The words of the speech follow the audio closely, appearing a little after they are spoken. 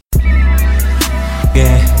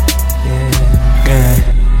Yeah, yeah, yeah,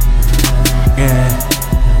 yeah,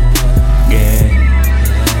 yeah,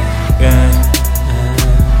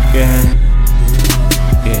 yeah, yeah,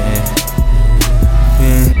 yeah,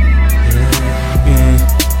 yeah,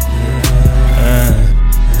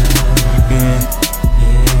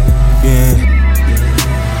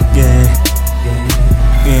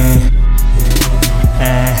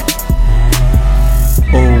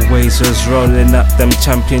 Always was rolling up them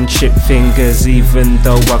championship fingers, even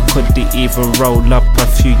though I couldn't even roll up a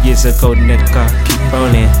few years ago, nigga. Keep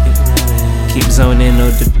rolling, keep zoning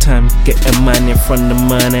all the time, getting money from the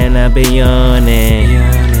money and I be yawning.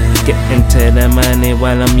 Getting to the money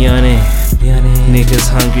while I'm yawning. Niggas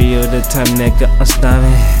hungry all the time, nigga, I'm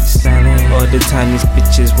starving. All the time these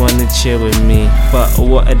bitches wanna chill with me, but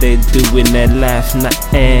what are they doing in their life?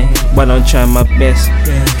 Nothing. While I'm trying my best,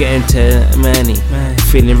 getting to the money,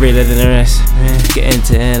 feeling realer than the rest. Getting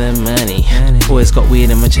to the money, always got weed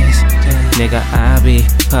in my chest. Nigga, I be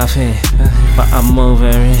puffing, but I'm over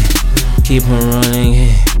it. Keep on rolling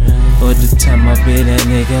it. All the time I be that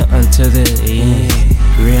nigga until the end.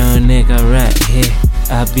 Real nigga right here,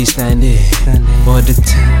 I be standing. All the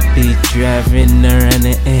time be driving around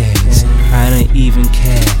the ends. I don't even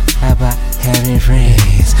care about having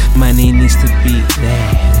friends. Money needs to be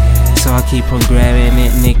there, so I keep on grabbing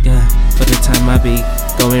it, nigga. All the time I be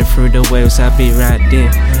going through the waves, I be right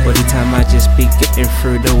there. All the time I just be getting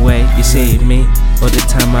through the way, you see me. All the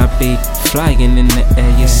time I be flying in the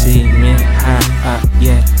air, you see me.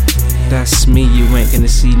 Yeah, that's me, you ain't gonna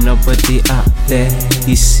see nobody out there.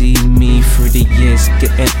 You see me through the years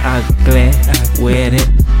getting ugly. With it,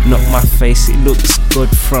 not my face, it looks good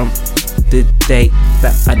from the date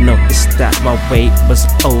that I noticed that my weight was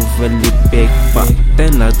overly big. But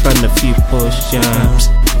then I done a few push-ups,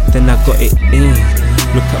 then I got it in.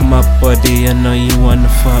 Look at my body, I know you wanna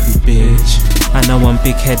fuck me, bitch. I know I'm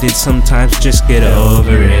big-headed sometimes, just get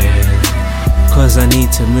over it. Cause I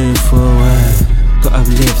need to move forward, gotta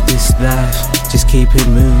live this life, just keep it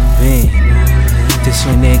moving. This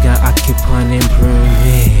way nigga, I keep on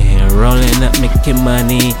improving. Rolling up, making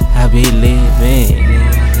money, I be living.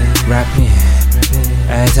 Rapping,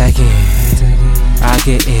 attacking, I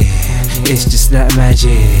get it, it's just that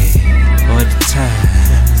magic. All the time,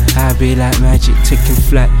 I be like magic, taking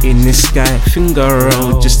flight in the sky. Finger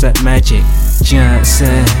roll, just like magic,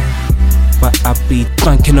 Johnson. But I be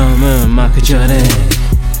dunking on Michael Jordan.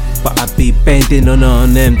 But I be bending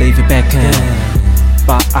on them, David Beckham.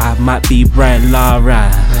 But I might be Brian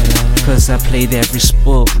Lara, cause I played every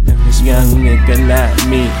sport. Young nigga like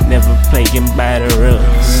me, never playing by the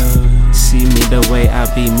rules. See me the way I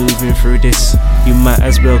be moving through this, you might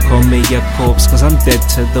as well call me a corpse, cause I'm dead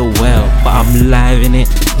to the well. But I'm live in it,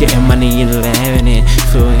 getting money and living it,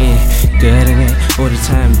 feeling good in it, all the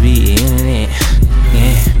time be in it.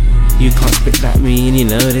 Yeah, you can't spit like me and you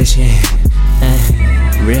know this shit.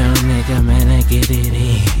 Real nigga, man,